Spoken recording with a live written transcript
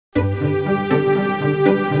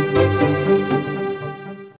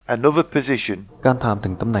Another position การถามถึ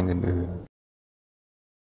งตำแหน่งอื่น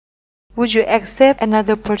ๆ Would you accept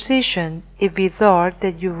another position if we thought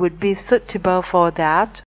that you would be suitable for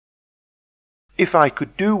that? If I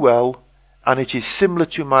could do well and it is similar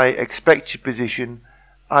to my expected position,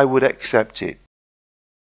 I would accept it.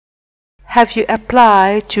 Have you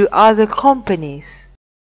applied to other companies?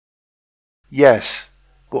 Yes,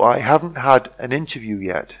 but I haven't had an interview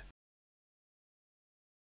yet.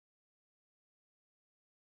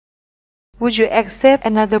 Would you accept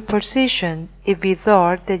another position if we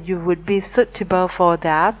thought that you would be suitable for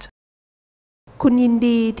that? คุณยิน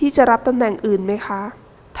ดีที่จะรับตำแหน่งอื่นไหมคะ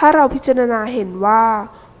ถ้าเราพิจารณาเห็นว่า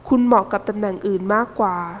คุณเหมาะกับตำแหน่งอื่นมากก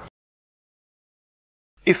ว่า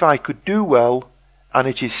If I could do well and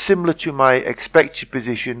it is similar to my expected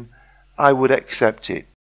position, I would accept it.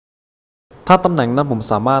 ถ้าตำแหน่งนั้นผม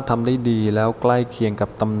สามารถทำได้ดีแล้วใกล้เคียงกับ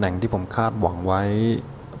ตำแหน่งที่ผมคาดหวังไว้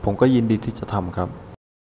ผมก็ยินดีที่จะทำครับ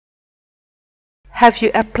Have you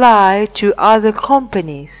applied to other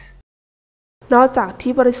companies? นอกจาก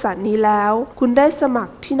ที่บริษัทนี้แล้วคุณได้สมัค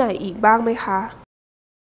รที่ไหนอีกบ้างไหมคะ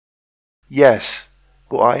Yes,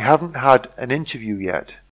 but I haven't had an interview yet.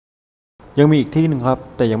 ยังมีอีกที่หนึ่งครับ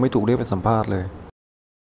แต่ยังไม่ถูกเรียกไปสัมภาษณ์เลย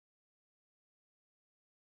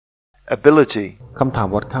Ability คำถาม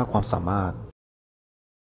วัดค่าความสามารถ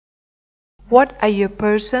What are your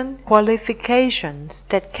person qualifications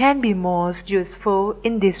that can be most useful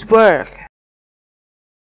in this work?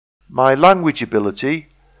 My language ability.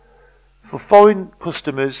 For foreign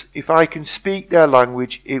customers, if I can speak their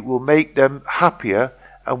language, it will make them happier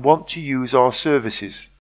and want to use our services.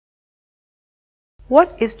 What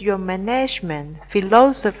is your management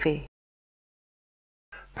philosophy?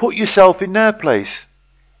 Put yourself in their place.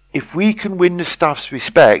 If we can win the staff's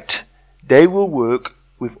respect, they will work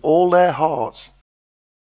with all their hearts.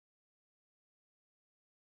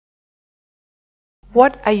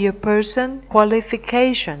 What are your person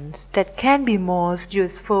qualifications that can be most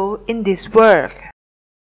useful in this work?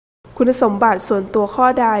 คุณสมบัติส่วนตัวข้อ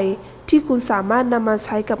ใดที่คุณสามารถนำมาใ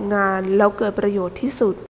ช้กับงานแล้วเกิดประโยชน์ที่สุ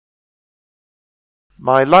ด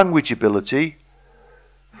My language ability.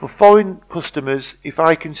 For foreign customers, if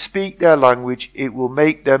I can speak their language, it will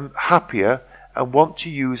make them happier and want to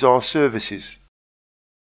use our services.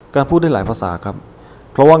 การพูดได้หลายภาษาครับ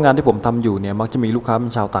เพราะว่างานที่ผมทำอยู่เนี่ยมักจะมีลูกค้าเป็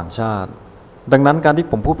นชาวต่างชาติดังนั้นการที่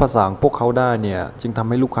ผมพูดภาษาของพวกเขาได้เนี่ยจึงทำ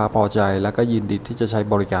ให้ลูกค้าพอใจและก็ยินดีที่จะใช้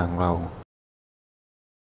บริการของเรา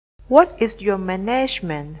What is your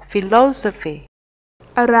management philosophy?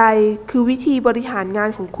 อะไรคือวิธีบริหารงาน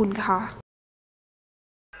ของคุณคะ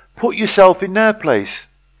Put yourself in their place.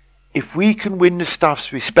 If we can win the staff's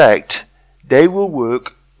respect, they will work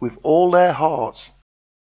with all their hearts.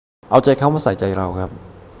 เอาใจเขามาใส่ใจเราครับ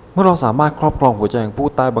เมื่อเราสามารถครอบครองหัวใจของผู้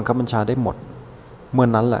ใต้บังคับบัญชาได้หมดเมื่อ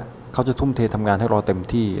นั้นแหละเขาจะทุ่มเททำงานให้เราเต็ม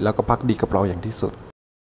ที่แล้วก็ภักดีกับเราอย่างที่สุด